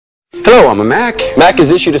Hello, I'm a Mac. Mac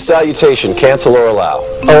has issued a salutation, cancel or allow.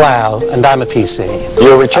 Allow, and I'm a PC.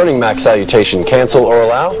 You're returning Mac's salutation, cancel or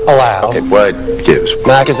allow? Allow. Okay, what gives?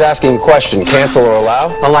 Mac is asking a question, cancel or allow?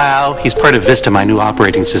 Allow. He's part of Vista, my new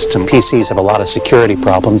operating system. PCs have a lot of security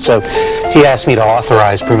problems, so he asked me to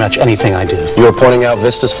authorize pretty much anything I do. You're pointing out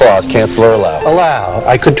Vista's flaws, cancel or allow? Allow.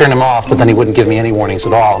 I could turn him off, but then he wouldn't give me any warnings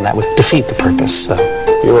at all, and that would defeat the purpose, so.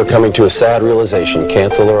 You are coming to a sad realization,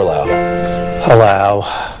 cancel or allow? Allow.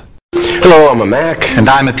 Hello, I'm a Mac. And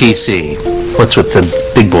I'm a PC. What's with the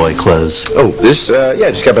big boy clothes? Oh, this,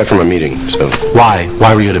 just got back from a meeting, so. Why?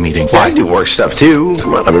 Why were you at a meeting? Well, I do work stuff, too.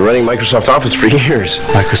 Come on, I've been running Microsoft Office for years.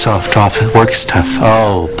 Microsoft Office work stuff.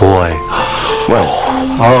 Oh, boy. Well.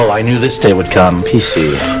 Oh, I knew this day would come.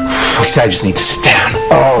 PC. I just need to sit down.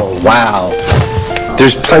 Oh, wow.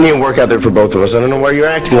 There's plenty of work out there for both of us. I don't know why you're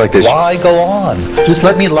acting like this. Why go on? Just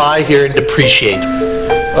let me lie here and depreciate.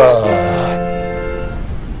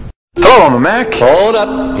 Hello, I'm a Mac. Hold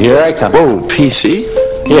up. Here I come. Whoa, PC?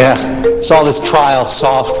 Yeah, it's all this trial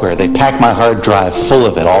software. They pack my hard drive full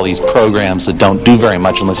of it. All these programs that don't do very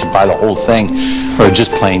much unless you buy the whole thing, or are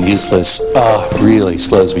just plain useless. It really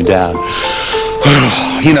slows me down.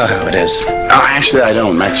 You know how it is. Oh, actually, I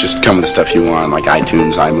don't. Mac's just come with the stuff you want, like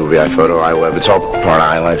iTunes, iMovie, iPhoto, iWeb. It's all part of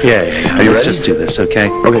iLife. Yeah. Are you Let's ready? just do this, okay?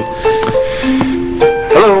 Okay.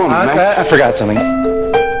 Hello, I'm a Mac. I forgot something.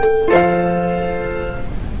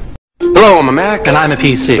 Hello, I'm a Mac. And I'm a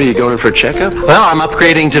PC. Are you going in for a checkup? Well, I'm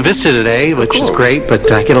upgrading to Vista today, which is great,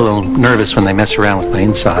 but I get a little nervous when they mess around with my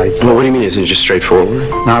insides. Well, what do you mean? Is it just straightforward?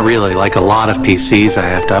 Not really. Like a lot of PCs, I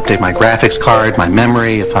have to update my graphics card, my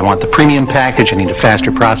memory. If I want the premium package, I need a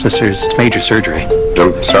faster processors. It's major surgery.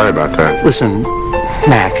 I'm sorry about that. Listen,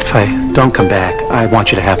 Mac, if I don't come back, I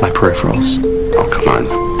want you to have my peripherals. Oh, come on.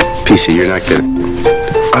 PC, you're not good.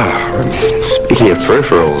 Speaking of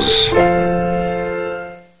peripherals...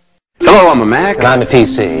 Hello, I'm a Mac. And I'm a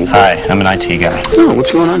PC. Hi, I'm an IT guy. Oh,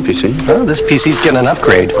 what's going on, PC? Oh, this PC's getting an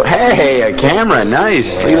upgrade. Hey, a camera,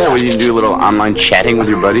 nice. Look at that, where you can do a little online chatting with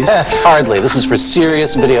your buddies. Hardly. This is for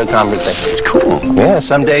serious video conversations. It's cool. Yeah,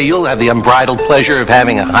 someday you'll have the unbridled pleasure of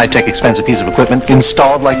having a high-tech, expensive piece of equipment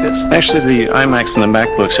installed like this. Actually, the iMacs and the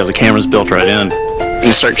MacBooks have the cameras built right in. You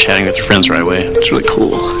can start chatting with your friends right away. It's really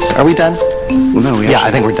cool. Are we done? Well, no, Yeah,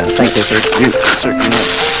 I think we're done. Thank you, sir. Sir, come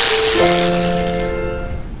on.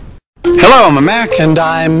 Hello, I'm a Mac. And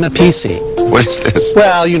I'm a PC. What is this?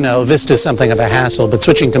 Well, you know, Vista's something of a hassle, but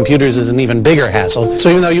switching computers is an even bigger hassle. So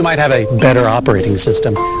even though you might have a better operating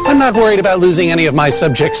system, I'm not worried about losing any of my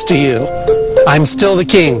subjects to you. I'm still the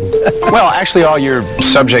king. Well, actually, all your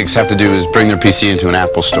subjects have to do is bring their PC into an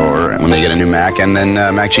Apple store when they get a new Mac, and then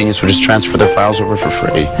Mac Genius will just transfer their files over for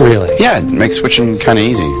free. Really? Yeah, it makes switching kind of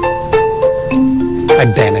easy. I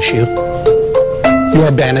banish you. You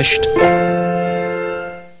are banished.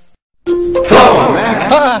 Hello, Mac.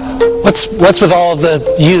 What's with all the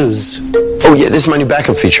U's? Oh, yeah, this is my new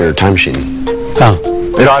backup feature, Time Machine. Oh.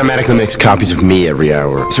 It automatically makes copies of me every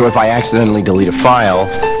hour. So if I accidentally delete a file,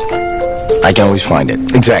 I can always find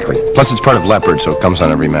it. Exactly. Plus, it's part of Leopard, so it comes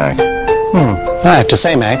on every Mac. I have to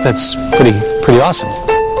say, Mac, that's pretty awesome.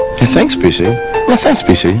 Yeah, thanks, PC. Yeah, thanks,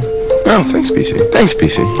 PC. Oh, thanks, PC. Thanks,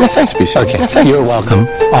 PC. Yeah, thanks, PC. Okay, Yeah, thanks, you're PC. welcome,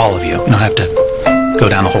 all of you. You don't have to go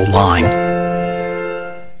down the whole line.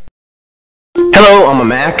 Hello, I'm a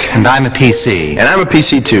Mac. And I'm a PC. And I'm a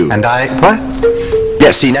PC, too. And what? Yeah,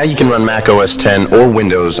 see, now you can run Mac OS X or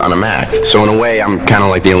Windows on a Mac. So in a way, I'm kind of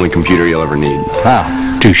like the only computer you'll ever need.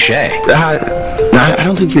 Wow, touche. No, I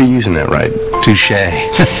don't think you're using that right. Touche.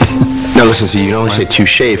 No, listen, see, you can only say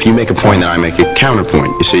touche if you make a point, then I make a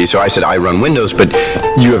counterpoint. You see, so I said I run Windows, but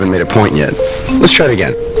you haven't made a point yet. Let's try it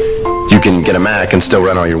again. You can get a Mac and still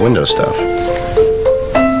run all your Windows stuff.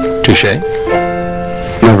 Touche.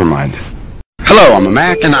 Never mind. Hello, I'm a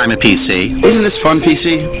Mac. And I'm a PC. Isn't this fun,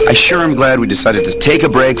 PC? I sure am glad we decided to take a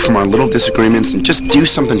break from our little disagreements and just do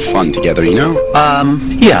something fun together, you know?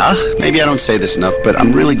 Yeah. Maybe I don't say this enough, but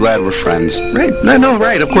I'm really glad we're friends. Right. No,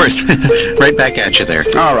 right, of course. Right back at you there.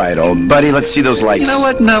 All right, old buddy, let's see those lights. You know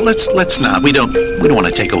what? No, let's not. We don't want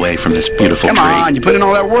to take away from this beautiful Come tree. on, you put in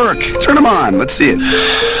all that work. Turn them on. Let's see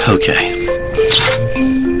it. Okay.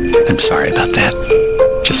 I'm sorry about that.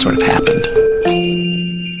 Just sort of happened.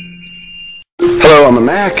 Hello, I'm a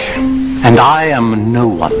Mac. And I am no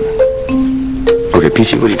one. Okay,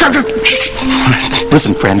 PC, what do you...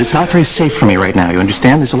 Listen, friend, it's not very safe for me right now, you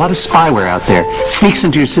understand? There's a lot of spyware out there. Sneaks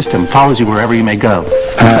into your system, follows you wherever you may go.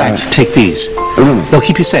 In fact, take these. They'll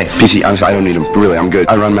keep you safe. PC, honestly, I don't need them. Really, I'm good.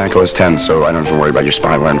 I run Mac OS X, so I don't have to worry about your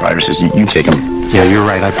spyware and viruses. You take them. Yeah, you're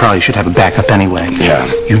right. I probably should have a backup anyway. Yeah.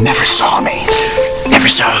 You never saw me. Never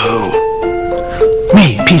saw who?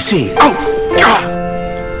 Me, PC. Oh!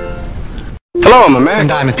 Hello, I'm a Mac.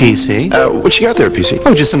 And I'm a PC. What you got there, PC?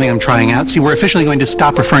 Oh, just something I'm trying out. See, we're officially going to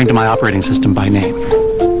stop referring to my operating system by name.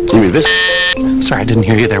 You mean this? Sorry, I didn't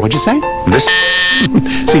hear you there. What'd you say? This?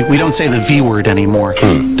 See, we don't say the V word anymore.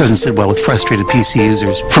 Doesn't sit well with frustrated PC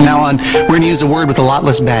users. From now on, we're going to use a word with a lot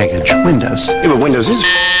less baggage. Windows. Yeah, but Windows is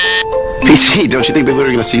PC. Don't you think people are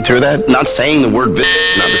going to see through that? Not saying the word Vista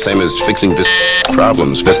is not the same as fixing Vista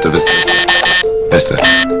problems. Vista.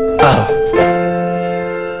 Oh.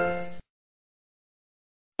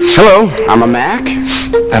 Hello, I'm a Mac.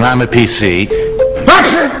 And I'm a PC.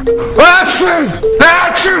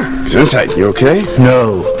 Gesundheit, you okay?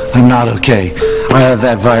 No, I'm not okay. I have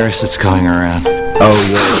that virus that's going around.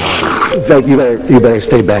 Oh, In fact, you better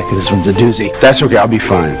stay back. This one's a doozy. that's okay. I'll be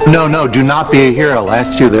fine. No, do not be a hero.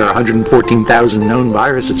 Last year there were 114,000 known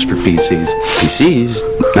viruses for PCs.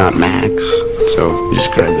 PCs, not Macs. So you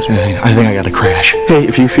just grab this. I think I got a crash. Hey,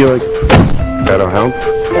 if you feel like that'll help,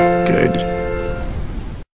 good.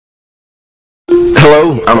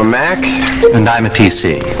 Hello, I'm a Mac. And I'm a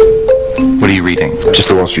PC. What are you reading? Just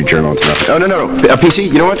the Wall Street Journal. It's nothing. Oh, no. A PC,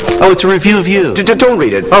 you know what? Oh, it's a review of you. Don't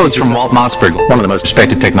read it. Oh, it's from Walt Mossberg, one of the most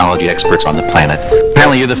respected technology experts on the planet.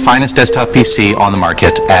 Apparently, you're the finest desktop PC on the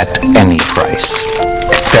market at any price.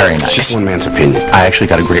 Very nice. It's just one man's opinion. I actually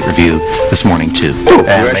got a great review this morning, too. Oh,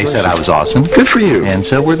 and they said I was awesome. Good for you. And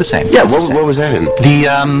so we're the same. Yeah, what was that in? The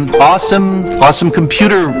Awesome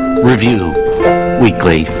Computer Review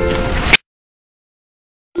Weekly.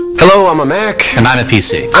 Hello, I'm a Mac. And I'm a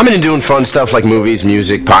PC. I'm into doing fun stuff like movies,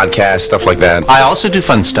 music, podcasts, stuff like that. I also do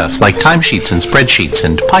fun stuff like timesheets and spreadsheets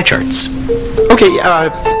and pie charts. Okay,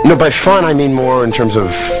 no, by fun I mean more in terms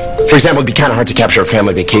of, for example, it'd be kind of hard to capture a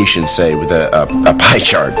family vacation, say, with a pie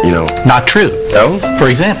chart, you know. Not true. No? For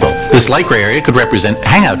example, this light gray area could represent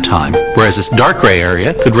hangout time, whereas this dark gray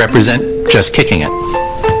area could represent just kicking it.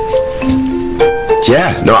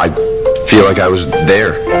 Yeah, no, I feel like I was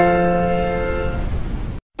there.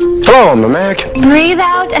 Hello, I'm a Mac. Breathe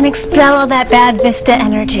out and expel all that bad Vista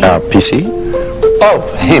energy. PC?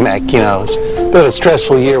 Oh, hey Mac, you know, it's been a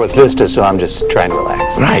stressful year with Vista, so I'm just trying to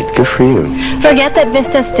relax. Right, good for you. Forget that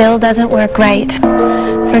Vista still doesn't work right.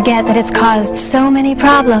 Forget that it's caused so many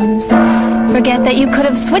problems. Forget that you could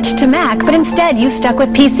have switched to Mac, but instead you stuck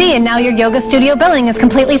with PC and now your yoga studio billing is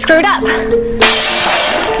completely screwed up.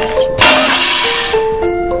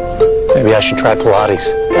 Maybe I should try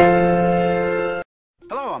Pilates.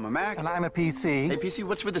 Hello, I'm a Mac. And I'm a PC. Hey, PC,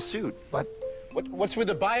 what's with the suit? What? What's with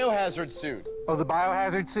the biohazard suit? Oh, the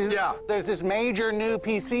biohazard suit? Yeah. There's this major new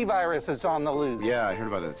PC virus that's on the loose. Yeah, I heard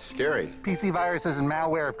about that. It's scary. PC viruses and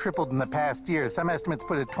malware have tripled in the past year. Some estimates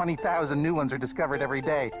put it 20,000 new ones are discovered every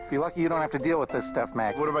day. Be lucky you don't have to deal with this stuff,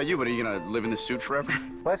 Mac. What about you? But are you gonna live in this suit forever?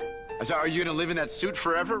 What? I said, are you gonna live in that suit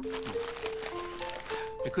forever?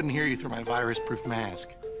 I couldn't hear you through my virus-proof mask.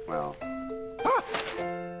 Well.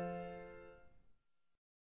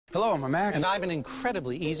 Hello, I'm a Mac. And I'm an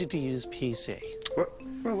incredibly easy-to-use PC.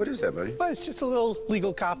 What is that, buddy? Well, it's just a little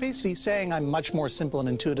legal copy. See, saying I'm much more simple and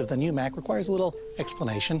intuitive than you, Mac, requires a little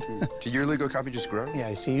explanation. Did your legal copy just grow? Yeah,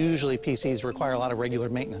 I see. Usually PCs require a lot of regular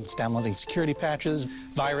maintenance, downloading security patches,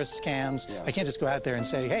 virus scans. Yeah. I can't just go out there and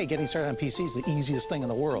say, hey, getting started on PC is the easiest thing in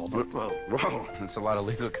the world. Whoa, that's a lot of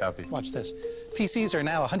legal copy. Watch this. PCs are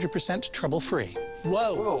now 100% trouble-free.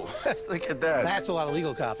 Whoa. Look at that. That's a lot of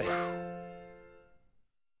legal copy.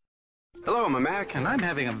 Hello, I'm a Mac. And I'm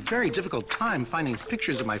having a very difficult time finding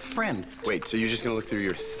pictures of my friend. Wait, so you're just gonna look through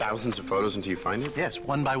your thousands of photos until you find it? Yes,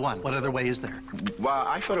 one by one. What other way is there? Well,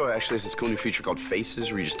 iPhoto actually has this cool new feature called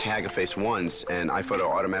Faces, where you just tag a face once, and iPhoto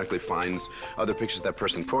automatically finds other pictures of that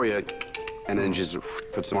person for you, and then just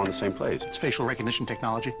puts them on the same place. It's facial recognition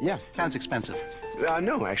technology? Yeah. Sounds expensive.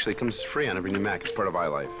 No, actually, it comes free on every new Mac. It's part of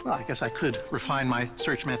iLife. Well, I guess I could refine my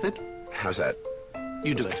search method. How's that?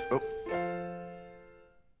 You do it. Oh.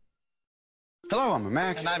 Hello, I'm a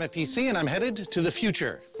Mac. And I'm a PC, and I'm headed to the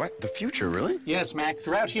future. What? The future, really? Yes, Mac.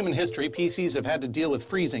 Throughout human history, PCs have had to deal with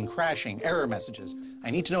freezing, crashing, error messages.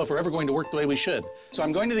 I need to know if we're ever going to work the way we should. So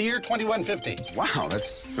I'm going to the year 2150. Wow,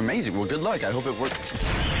 that's amazing. Well, good luck. I hope it works.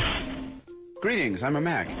 Greetings, I'm a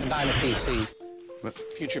Mac. And I'm a PC. What?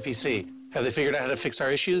 Future PC. Have they figured out how to fix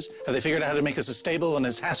our issues? Have they figured out how to make us as stable and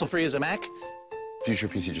as hassle-free as a Mac? Future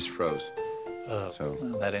PC just froze. So.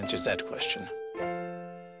 Well, that answers that question.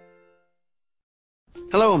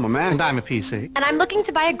 Hello, I'm a Mac. And I'm a PC. And I'm looking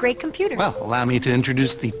to buy a great computer. Well, allow me to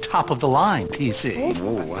introduce the top-of-the-line PC.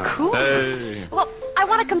 Oh, wow. Cool. Hey, Well, I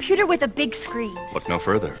want a computer with a big screen look no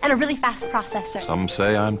further. and a really fast processor. Some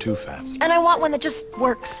say I'm too fast. And I want one that just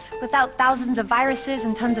works without thousands of viruses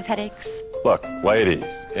and tons of headaches. Look, lady,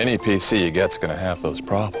 any PC you get's gonna have those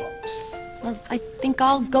problems. Well, I think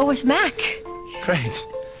I'll go with Mac. Great.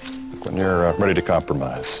 Look, when you're ready to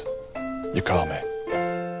compromise, you call me.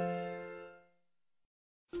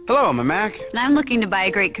 Hello, I'm a Mac. And I'm looking to buy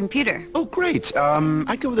a great computer. Oh, great.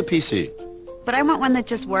 I'd go with a PC. But I want one that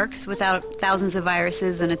just works without thousands of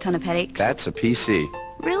viruses and a ton of headaches. That's a PC.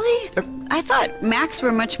 Really? I thought Macs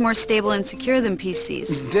were much more stable and secure than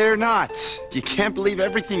PCs. They're not. You can't believe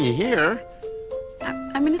everything you hear.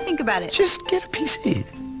 I'm going to think about it. Just get a PC.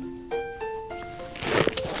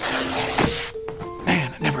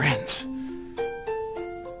 Man, it never ends.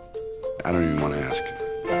 I don't even want to ask.